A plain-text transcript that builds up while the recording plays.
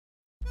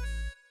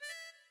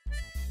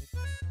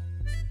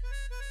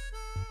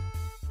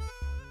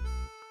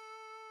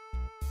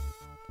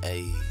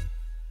Ayy,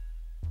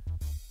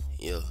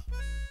 yeah.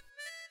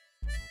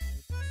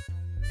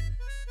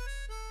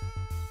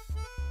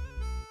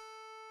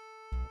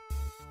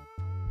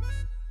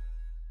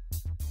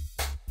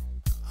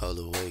 Hold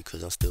away,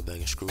 cause I'm still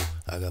banging screw.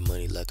 I got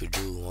money like a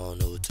Jew, I don't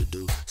know what to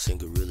do. Seen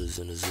gorillas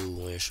in the zoo,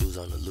 wearing shoes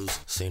on the loose.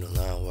 Seen a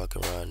lion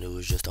walking around, it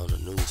was just on the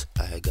news.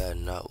 I had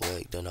gotten out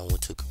whack, then I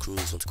went took a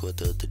cruise. Went to court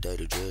the other day,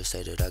 the judge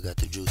said that I got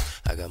the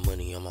juice. I got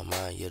money on my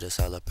mind, yeah,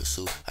 that's all I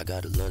pursue. I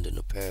got a London,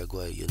 a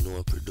Paraguay, you New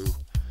and Purdue.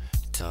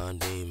 Tom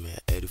Demon,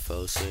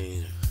 84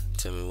 senior.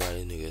 Tell me why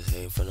these niggas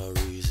hating for no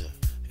reason.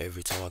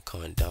 Every time I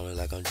come down, it's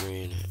like I'm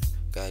dreaming.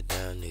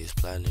 Goddamn niggas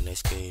plotting and they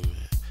scheming.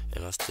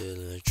 And I'm still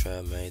in the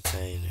trap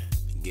maintaining.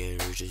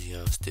 Getting rich as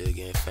young, still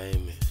getting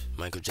famous.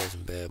 Michael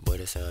Jackson, bad boy,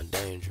 that sound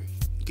dangerous.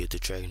 Get the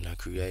track and I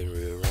create and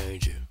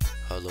rearrange it.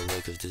 Hold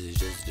away, cause this is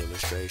just a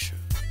demonstration.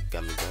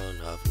 Got me going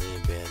off,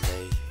 lean, being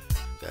lazy.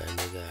 Got a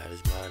nigga out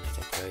his mind,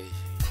 acting crazy.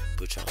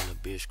 Put you on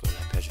the bitch, screen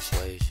like Patrick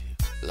Swayze.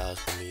 Laws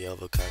put me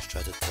over, cops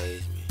try to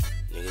tase me.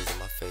 Niggas in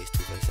my face,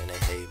 two-face and they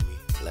hate me.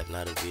 Like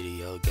not a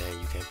video game,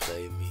 you can't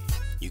play me.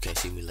 You can't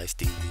see me like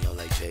Stevie, I'm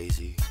like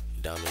Jay-Z.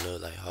 Down the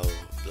look like ho,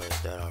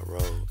 blunts that I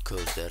roll,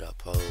 cooks that I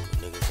pole,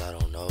 niggas I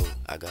don't know.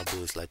 I got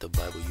books like the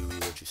Bible, you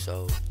read what you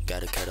sold.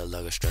 Got a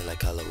catalog of strength like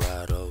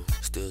Colorado.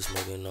 Still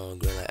smoking on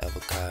grill like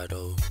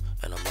avocado.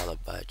 And I'm all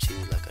about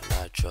cheese like a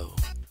nacho.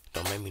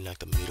 Don't make me knock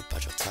the meat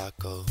about your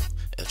taco.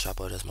 El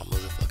Chapo, that's my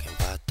motherfucking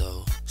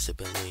vato.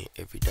 Sippin' lean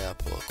every day, I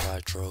pour a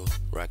quattro.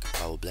 Rocket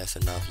power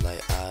blasting off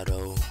like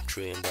Otto. $1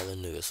 trillion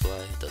nigga swear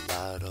I hit the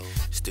lotto.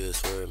 Still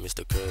swear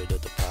Mr. Curd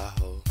at the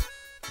pothole.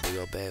 Big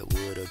ol'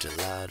 backwood or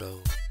gelato.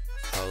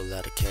 Whole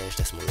lot of cash,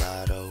 that's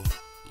mulatto.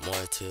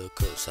 Martell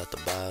cups out the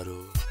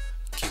bottle.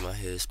 Keep my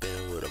head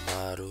spinning with a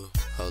model.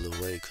 Hold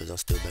away, cause I'm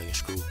still banging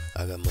screw.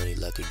 I got money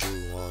like a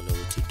Jew, I don't know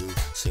what to do.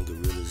 Seen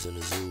gorillas in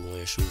the zoo,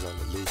 wearing shoes on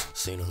the loose.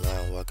 Seen a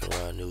lion walking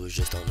around, it was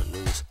just on the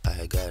news. I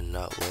had gotten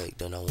out whack,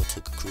 then I went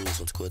took a cruise.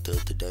 Went to court the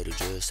other day, the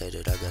judge said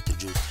that I got the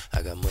juice.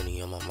 I got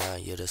money on my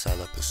mind, yeah, that's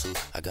all I pursue.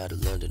 I got a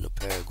London, a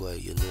Paraguay,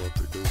 you New and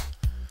Purdue.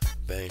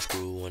 Bang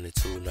screw 1 and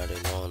 2, now they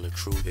knowin' the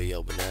truth. Yeah,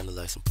 yo, banana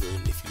like some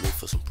pudding if you look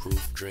for some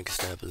proof. Drink a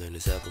Snapple and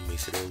this apple,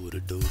 mix it up with a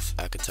deuce.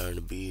 I can turn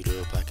the beat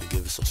up, I can give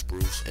it some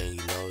spruce. And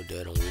you know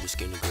that I'm with the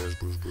skinny girls,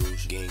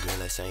 bruise. Getting green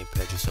like St.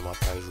 Patrick, so my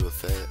price real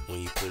fat.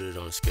 When you put it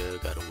on the scale,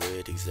 gotta weigh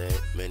it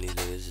exact. Man, these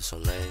niggas is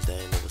some lanes, they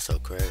ain't never so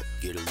crack.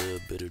 Get a little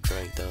bit of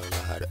drink, don't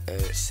know how to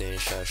act. Send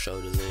shot,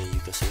 shoulder lean, you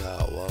can see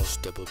how I walk.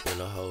 Step up in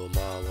the whole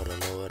mall, wanna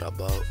know what I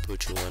bought.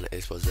 Put you on the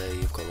expose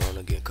if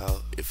Corona get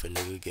caught. If a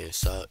nigga getting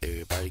sought,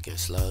 everybody getting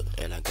slugged.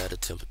 And I got a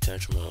temper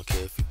tantrum, I don't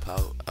care if you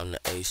pout. I'm the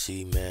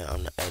AC man,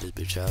 I'm the addest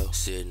bitch out.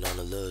 Sitting on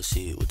the love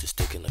seat with the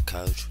stick in the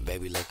couch.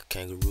 Baby like a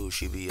kangaroo,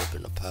 she be up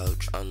in the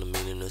pouch. I'm the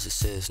meaning of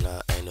success,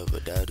 nah, I ain't never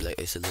doubted. Like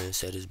excellence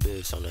said his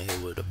best, on the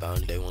head with a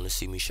bounty. They wanna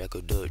see me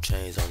shackled up,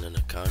 chains on in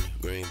the county.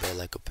 Green bay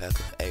like a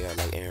Packer, AR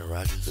like Aaron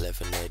Rodgers.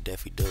 Left in that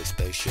Daffy Duck,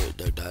 spaceship,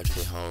 Duck Dodgers.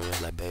 Hit home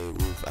runs like Babe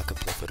Ruth, I could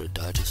play for the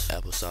Dodgers.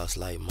 Applesauce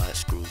like Mott,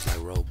 screws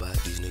like robot.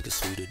 These niggas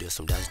sweeter than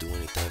some dice, do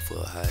anything for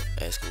a hot.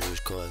 Asking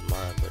which car is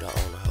mine, but I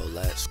own a whole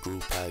lot. Screw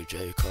pipe,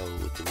 J. Cole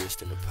with the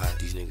wrist in the pot.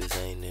 These niggas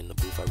ain't in the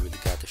booth, I really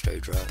got the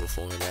straight drop.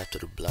 Before and after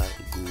the block,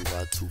 goo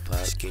about 2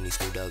 pots. Skinny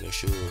Snoop Dogg and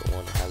Sugar,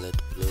 wanna holla at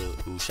the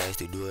plug. Who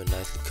shiesty, do it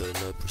nicely,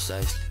 cutting up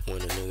precisely.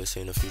 When a nigga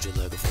seen the future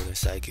like a fucking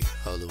psychic.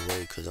 Hold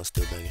away, cause I'm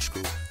still banging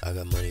screw. I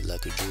got money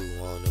like a Jew, I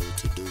don't know what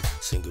to do.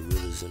 Seen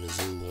gorillas in the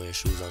zoo, wearing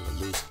shoes on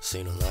the loose.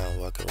 Seen a lion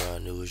walking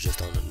around, it was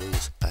just on the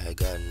news. I had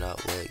gotten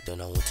out whack, then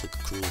I went took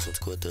a cruise. Went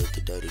to court the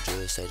other day, the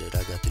judge said that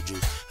I got the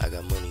juice. I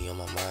got money on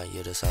my mind,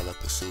 yeah, that's all I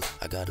pursue.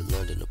 I got a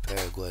London, a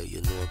Paraguay,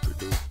 you New and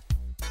Purdue.